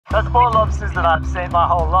That's more lobsters than I've seen my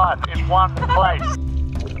whole life in one place.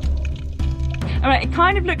 Alright, it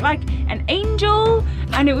kind of looked like an angel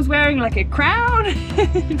and it was wearing like a crown.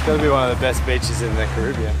 It's gotta be one of the best beaches in the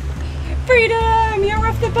Caribbean. Freedom! You're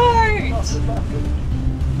off the boat!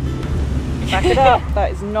 Back it up.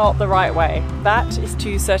 That is not the right way. That is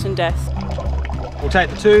to certain death. We'll take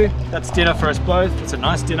the 2. That's dinner for us both. It's a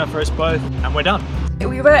nice dinner for us both. And we're done.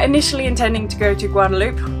 We were initially intending to go to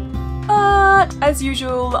Guadeloupe, but as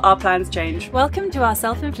usual, our plans change. Welcome to our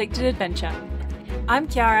self-inflicted adventure. I'm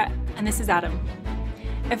Kiara and this is Adam.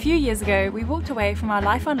 A few years ago, we walked away from our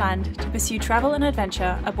life on land to pursue travel and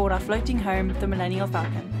adventure aboard our floating home, the Millennial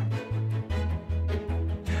Falcon.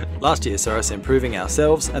 Last year saw us improving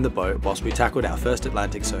ourselves and the boat whilst we tackled our first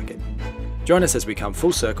Atlantic circuit. Join us as we come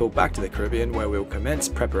full circle back to the Caribbean, where we'll commence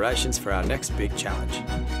preparations for our next big challenge.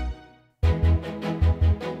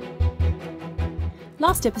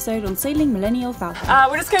 Last episode on sailing Millennial Falcon.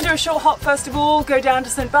 We're just going to do a short hop first of all, go down to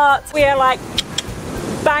St. Bart's. We are like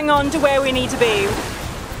bang on to where we need to be.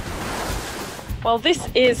 Well, this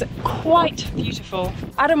is quite beautiful.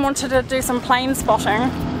 Adam wanted to do some plane spotting.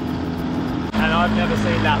 And I've never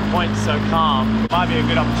seen that point so calm. Might be a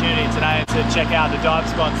good opportunity today to check out the dive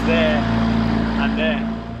spots there and there.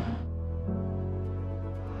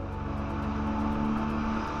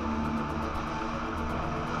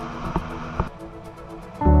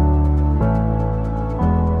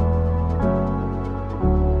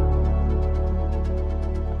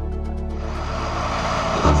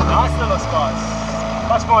 It's a nice little spot.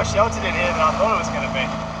 Much more sheltered in here than I thought it was going to be.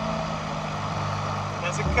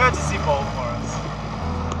 There's a courtesy ball for us.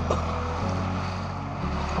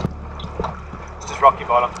 It's just rocky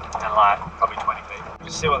bottom and like probably 20 feet.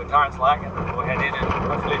 Just see what the current's like and we'll head in and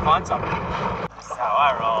hopefully find something. That's how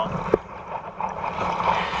I roll.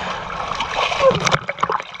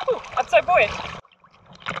 Ooh, I'm so buoyant.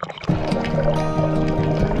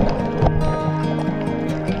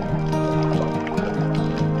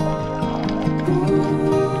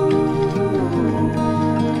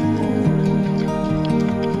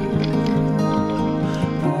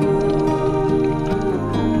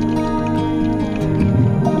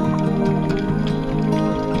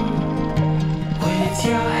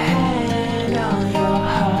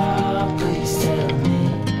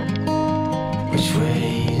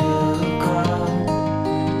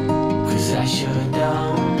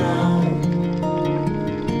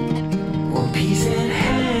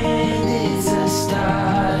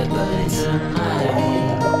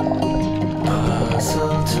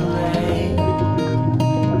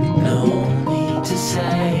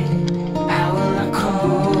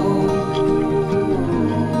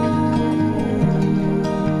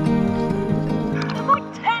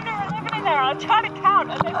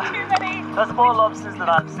 That's more lobsters than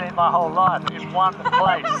I've seen my whole life in one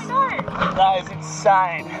place. That is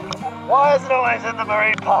insane. Why is it always in the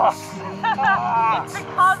marine park? It's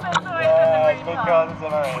because it's always in the marine park. Because it's a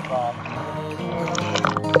marine park.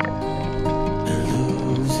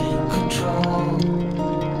 Losing control.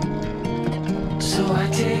 So I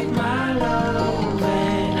take my love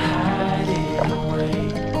and hide it away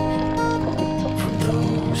from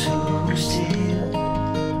those who steal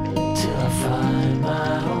till I find my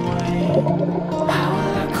way. How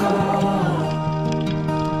will I call?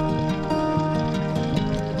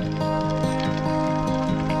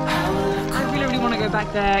 I really want to go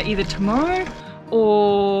back there either tomorrow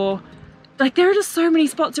or like there are just so many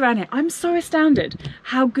spots around here. I'm so astounded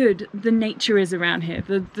how good the nature is around here.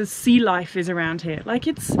 The sea life is around here. Like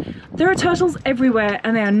there are turtles everywhere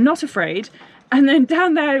and they are not afraid. And then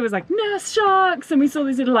down there it was like nurse sharks and we saw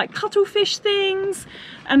these little like cuttlefish things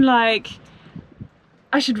and like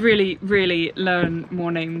I should really, really learn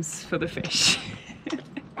more names for the fish.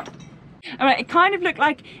 Alright, it kind of looked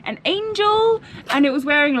like an angel and it was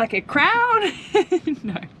wearing like a crown.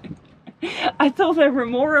 No. I thought the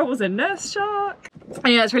remora was a nurse shark.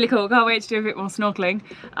 And yeah, it's really cool. Can't wait to do a bit more snorkeling.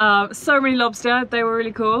 So many lobster, they were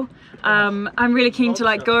really cool. I'm really keen to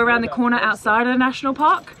like go around the corner outside of the national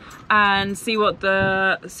park and see what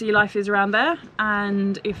the sea life is around there.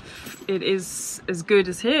 And if it is as good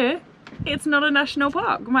as here, it's not a national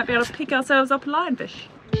park. We might be able to pick ourselves up a lionfish.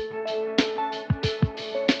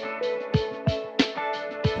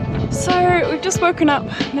 So we've just woken up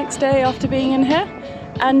next day after being in here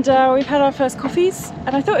and we've had our first coffees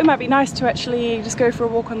and I thought it might be nice to actually just go for a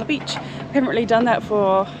walk on the beach. We haven't really done that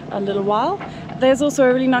for a little while. There's also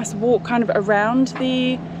a really nice walk kind of around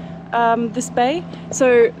the this bay.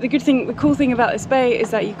 So the cool thing about this bay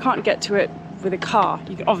is that you can't get to it with a car.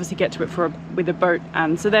 You can obviously get to it with a boat,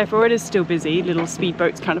 and so therefore it is still busy. Little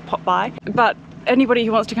speedboats kind of pop by, but anybody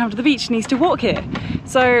who wants to come to the beach needs to walk here.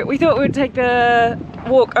 So we thought we would take the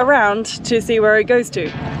walk around to see where it goes to.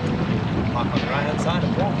 Park on the right hand side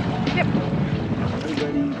and walk. Yep.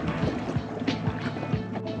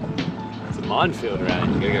 It's a minefield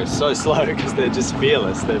around. You gotta go so slow because they're just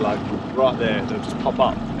fearless. They're like right there. They'll just pop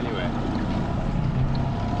up anywhere.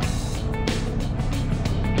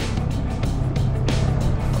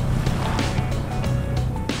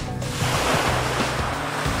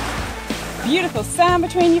 Beautiful sand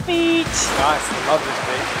between your feet. Nice, I love this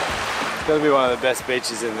beach. It's gotta be one of the best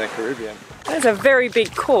beaches in the Caribbean. That's a very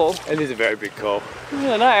big call. It is a very big call. I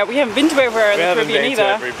don't know, we haven't been to everywhere in the Caribbean either. We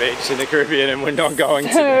haven't been to every beach in the Caribbean and we're not going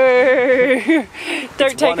to. So,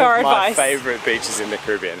 don't take our advice. It's one of my favourite beaches in the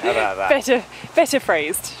Caribbean. How about that? Better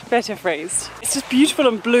phrased, better phrased. It's just beautiful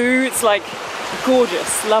and blue, it's like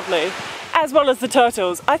gorgeous, lovely. As well as the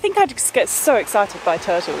turtles. I think I just get so excited by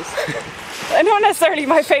turtles. They're not necessarily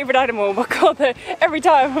my favourite animal, but God, every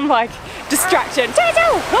time I'm like distracted.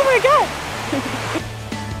 Turtle! Oh my God!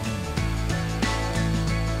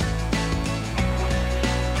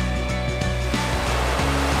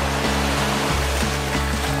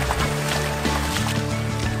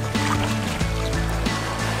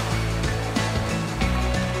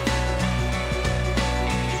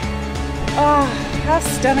 Oh, how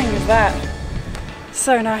stunning is that?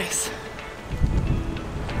 So nice.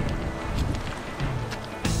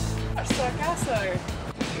 Sargasso.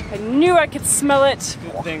 I knew I could smell it.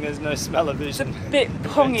 Good thing there's no smell-o-vision. It's a bit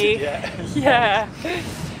pongy. Yeah.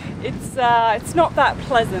 It's not that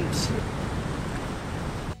pleasant.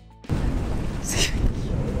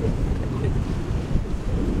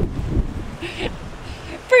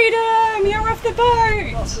 Freedom! You're off the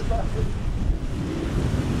boat!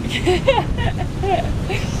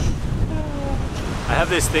 I have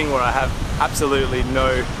this thing where I have absolutely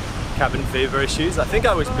no cabin fever issues. I think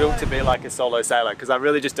I was built to be like a solo sailor because I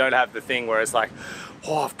really just don't have the thing where it's like,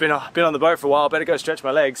 oh, I've been on the boat for a while, I better go stretch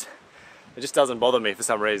my legs. It just doesn't bother me for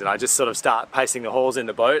some reason. I just sort of start pacing the halls in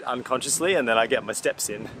the boat unconsciously and then I get my steps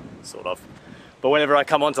in, sort of. But whenever I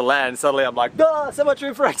come onto land, suddenly I'm like, oh, so much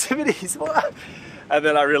room for activities. And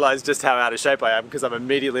then I realize just how out of shape I am because I'm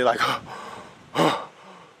immediately like,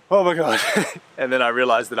 oh my God. And then I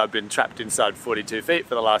realized that I've been trapped inside 42 feet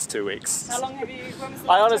for the last 2 weeks. How long have you, when was the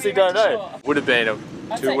I last honestly time you don't went know. ashore? Would have been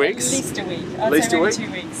I'd 2 say weeks. At least a week. At least say a week?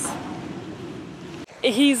 2 weeks.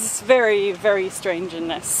 He's very, very strange in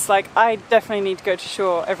this. Like, I definitely need to go to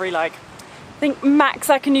shore every, like, I think max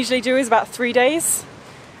I can usually do is about 3 days.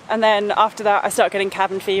 And then after that I start getting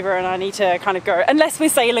cabin fever and I need to kind of go, unless we're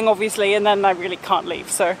sailing obviously, and then I really can't leave,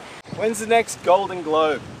 so. When's the next Golden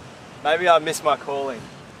Globe? Maybe I missed my calling.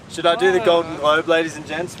 Should I do the Golden Globe, ladies and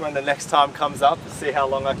gents, when the next time comes up to see how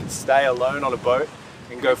long I can stay alone on a boat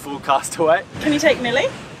and go full castaway? Can you take Millie?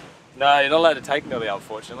 No, you're not allowed to take Millie,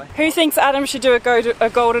 unfortunately. Who thinks Adam should do a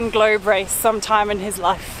Golden Globe race sometime in his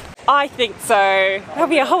life? I think so. There'll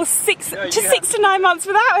be a whole 6 to 9 months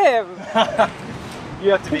without him. You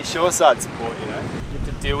have to be shoreside support, you know. You have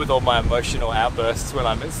to deal with all my emotional outbursts when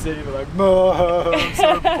I'm at sea. We're like, Mom, I'm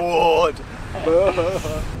so bored.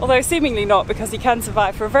 Although seemingly not, because he can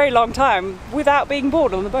survive for a very long time without being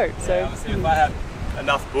bored on the boat. So yeah, honestly, if I had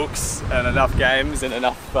enough books and enough games and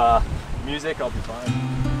enough music, I'll be fine.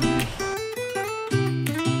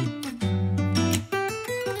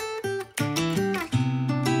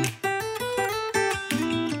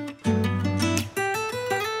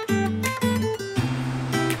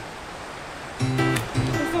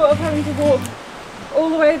 of having to walk all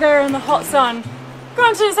the way there in the hot sun.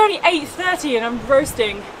 Granted, it's only 8:30 and I'm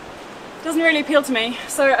roasting. It doesn't really appeal to me,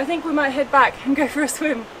 so I think we might head back and go for a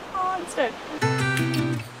swim instead.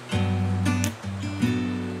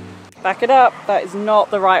 Back it up, that is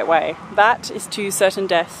not the right way. That is to certain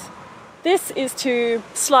death. This is to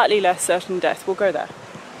slightly less certain death. We'll go there.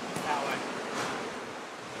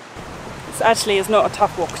 This actually is not a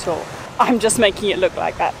tough walk at all. I'm just making it look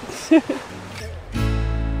like that.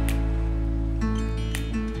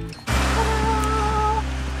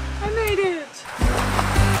 I made it!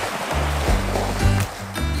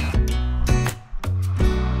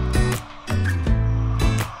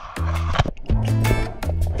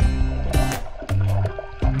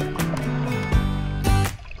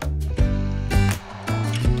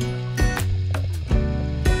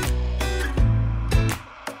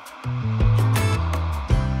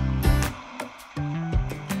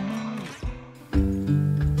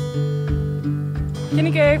 Gonna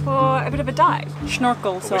go for a bit of a dive.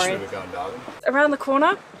 Snorkel, sorry. Around the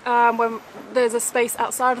corner, when there's a space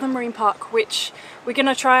outside of the marine park, which we're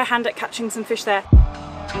gonna try a hand at catching some fish there.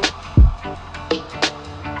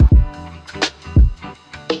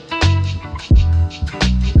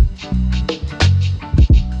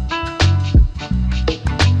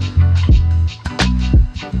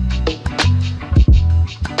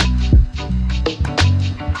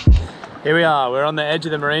 Here we are, we're on the edge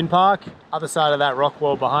of the marine park. Other side of that rock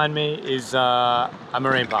wall behind me is a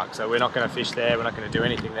marine park, so we're not going to fish there, we're not going to do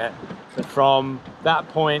anything there. So from that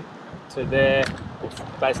point to there,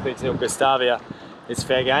 basically till Gustavia, it's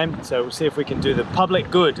fair game. So we'll see if we can do the public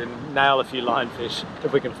good and nail a few lionfish,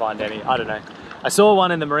 if we can find any, I don't know. I saw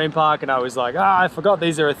one in the marine park and I was like, I forgot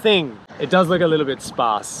these are a thing. It does look a little bit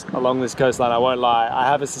sparse along this coastline, I won't lie. I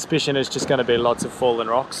have a suspicion it's just going to be lots of fallen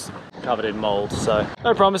rocks covered in mold, so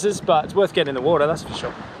no promises, but it's worth getting in the water, that's for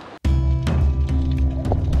sure.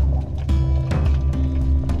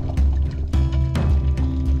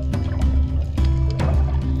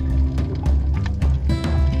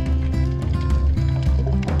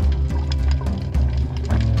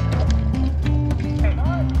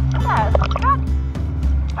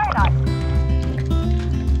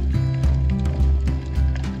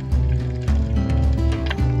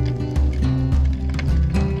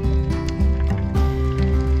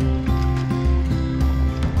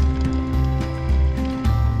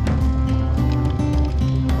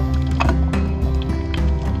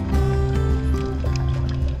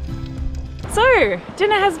 So,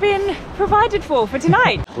 dinner has been provided for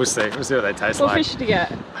tonight. We'll see what they taste What like. fish did you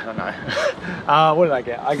get? I don't know. What did I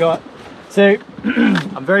get? I got, so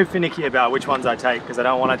I'm very finicky about which ones I take because I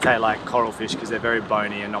don't want to take like coral fish because they're very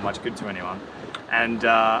bony and not much good to anyone. And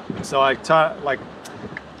so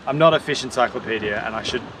I'm not a fish encyclopedia and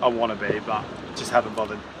I want to be, but just haven't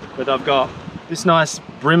bothered. But I've got this nice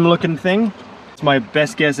brim looking thing. It's my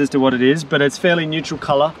best guess as to what it is, but it's fairly neutral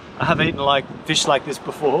color. I have eaten like fish like this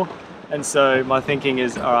before. And so my thinking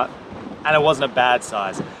is, all right, and it wasn't a bad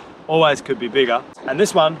size. Always could be bigger. And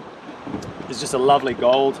this one is just a lovely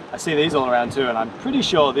gold. I see these all around too, and I'm pretty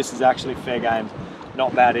sure this is actually fair game,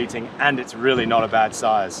 not bad eating, and it's really not a bad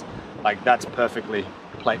size. Like that's perfectly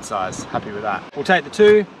plate size, happy with that. We'll take the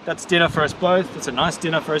two, that's dinner for us both. It's a nice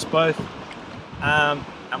dinner for us both. And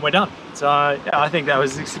we're done. So yeah, I think that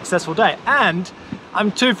was a successful day. And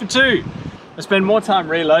I'm 2 for 2. I spend more time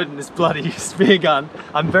reloading this bloody spear gun.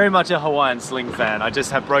 I'm very much a Hawaiian sling fan. I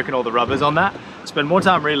just have broken all the rubbers on that. I spend more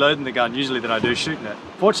time reloading the gun usually than I do shooting it.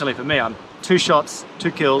 Fortunately for me, I'm 2 shots,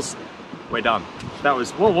 2 kills, we're done. That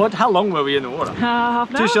was, what? How long were we in the water? Half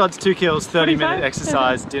an hour. 2 shots, 2 kills, 30-minute 45.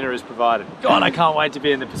 exercise, dinner is provided. God, I can't wait to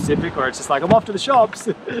be in the Pacific where it's just like, I'm off to the shops.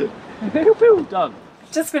 Done.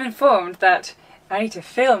 Just been informed that I need to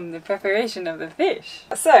film the preparation of the fish.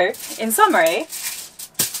 So, in summary,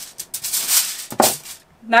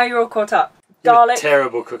 now you're all caught up. Garlic.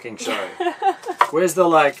 Terrible cooking show. Where's the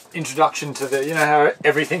like introduction to the, you know how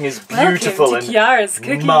everything is beautiful and Kiara's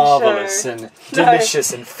cooking marvelous show. and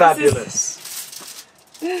delicious and fabulous.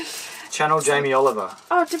 Channel Jamie Oliver.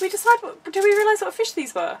 Oh, did we realise what fish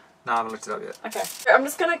these were? No, I haven't looked it up yet. Okay. I'm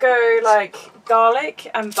just gonna go like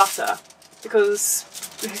garlic and butter because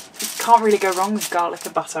you can't really go wrong with garlic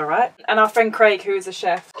and butter, right? And our friend Craig, who is a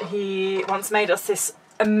chef, he once made us this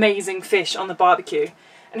amazing fish on the barbecue.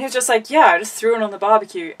 And he was just like, yeah, I just threw it on the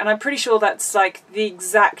barbecue. And I'm pretty sure that's like the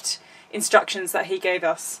exact instructions that he gave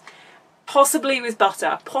us. Possibly with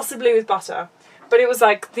butter. But it was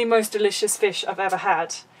like the most delicious fish I've ever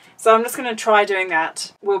had. So I'm just going to try doing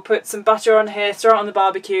that. We'll put some butter on here, throw it on the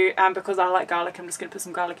barbecue, and because I like garlic, I'm just going to put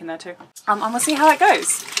some garlic in there too. And we'll see how it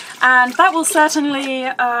goes. And that will certainly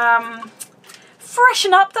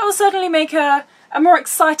freshen up. That will certainly make a more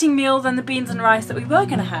exciting meal than the beans and rice that we were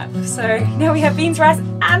going to have. So now we have beans, rice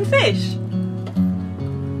and fish.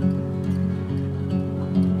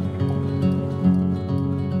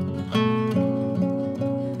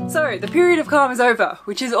 So the period of calm is over,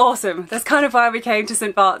 which is awesome. That's kind of why we came to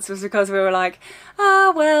St. Bart's, was because we were like,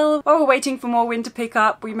 well, while we're waiting for more wind to pick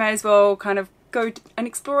up, we may as well kind of go and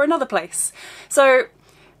explore another place. So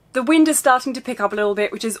the wind is starting to pick up a little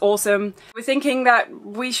bit, which is awesome. We're thinking that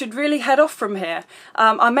we should really head off from here.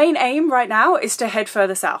 Our main aim right now is to head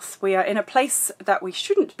further south. We are in a place that we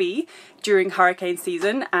shouldn't be during hurricane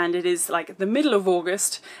season, and it is like the middle of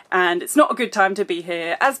August, and it's not a good time to be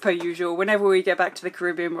here. As per usual, whenever we get back to the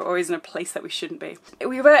Caribbean, we're always in a place that we shouldn't be.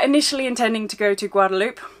 We were initially intending to go to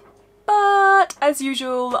Guadeloupe, but as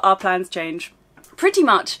usual, our plans change. Pretty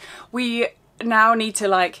much, we now need to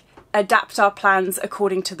like adapt our plans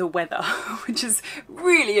according to the weather, which is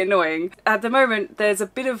really annoying. At the moment, there's a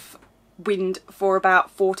bit of wind for about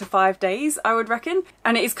 4 to 5 days, I would reckon,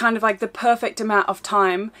 and it is kind of like the perfect amount of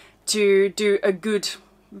time to do a good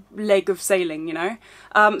leg of sailing, you know?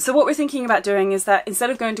 So what we're thinking about doing is that instead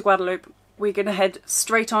of going to Guadeloupe, we're going to head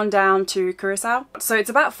straight on down to Curacao. So it's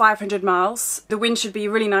about 500 miles. The wind should be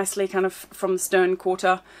really nicely kind of from the stern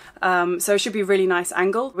quarter, so it should be a really nice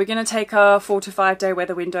angle. We're going to take a 4 to 5 day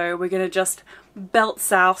weather window. We're going to just belt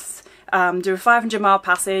south, do a 500-mile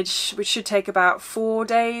passage, which should take about 4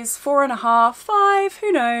 days, 4.5, 5,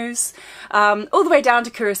 who knows, all the way down to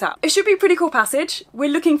Curacao. It should be a pretty cool passage. We're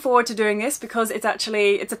looking forward to doing this because it's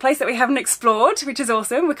a place that we haven't explored, which is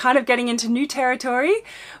awesome. We're kind of getting into new territory,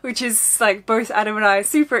 which is like both Adam and I are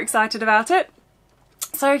super excited about it.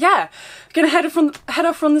 So yeah, we're gonna head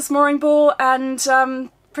off from this mooring ball and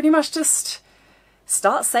pretty much just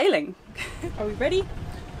start sailing. Are we ready?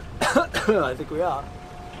 I think we are.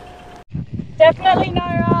 Definitely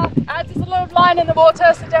no, adds a lot of line in the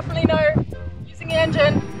water, so definitely no using the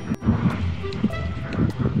engine.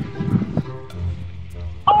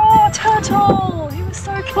 Oh, turtle! He was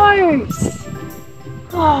so close!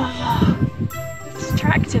 Oh, it's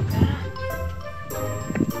attractive there.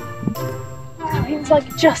 Wow, he was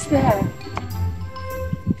like just there.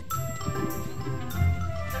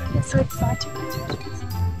 I get so excited with turtles.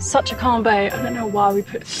 Such a calm bay. I don't know why we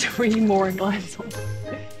put 3 mooring lines on.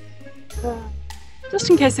 Just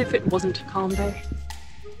in case if it wasn't a calm bay.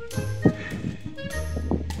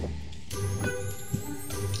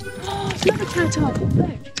 Oh, another turtle! Look!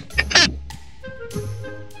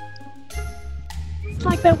 It's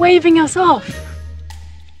like they're waving us off.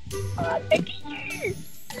 Oh, look at you!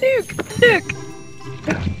 Look! Look!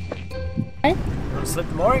 Want to slip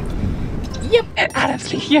the mooring? Yep!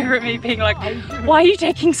 Adam's looking over at me being like, why are you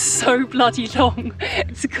taking so bloody long?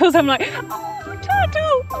 It's because I'm like, oh,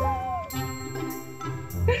 turtle!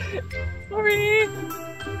 Sorry.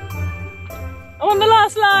 I'm on the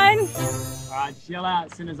last line. Alright, chill out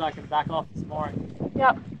as soon as I can back off this mooring.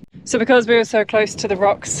 Yep. So because we were so close to the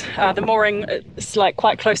rocks, the mooring is like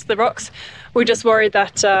quite close to the rocks, we're just worried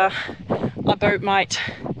that our boat might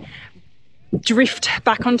drift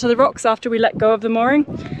back onto the rocks after we let go of the mooring.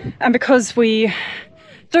 And because we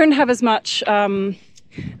don't have as much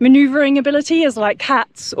maneuvering ability as like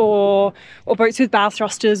cats or boats with bow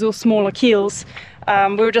thrusters or smaller keels,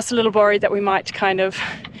 we were just a little worried that we might kind of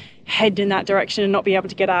head in that direction and not be able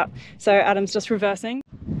to get out. So Adam's just reversing.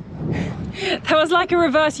 That was like a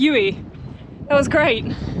reverse Yui. That was great.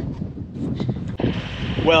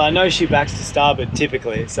 Well, I know she backs to starboard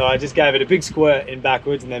typically, so I just gave it a big squirt in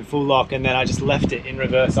backwards and then full lock, and then I just left it in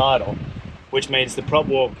reverse idle, which means the prop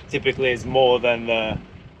walk typically is more than the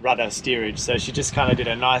rudder steerage. So she just kind of did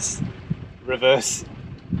a nice reverse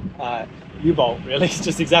U-bolt, really. It's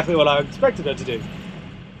just exactly what I expected her to do,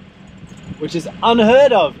 which is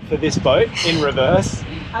unheard of for this boat in reverse.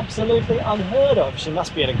 Absolutely unheard of. She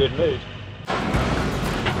must be in a good mood.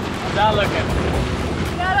 How's that looking?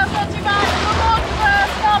 Yeah, that's not too bad.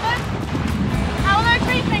 Starboard. How are those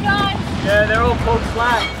reefing lines? Yeah, they're all pulled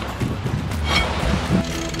flat.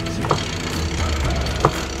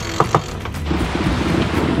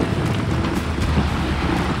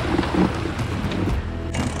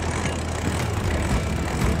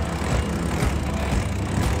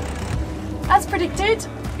 As predicted,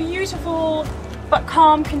 beautiful but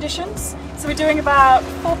calm conditions. So we're doing about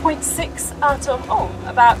 4.6 out of,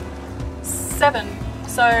 about 7.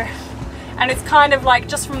 So, and it's kind of like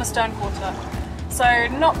just from the stern quarter. So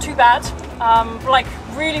not too bad, like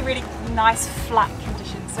really, really nice flat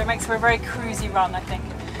conditions. So it makes for a very cruisy run, I think.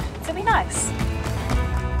 So it'll be nice.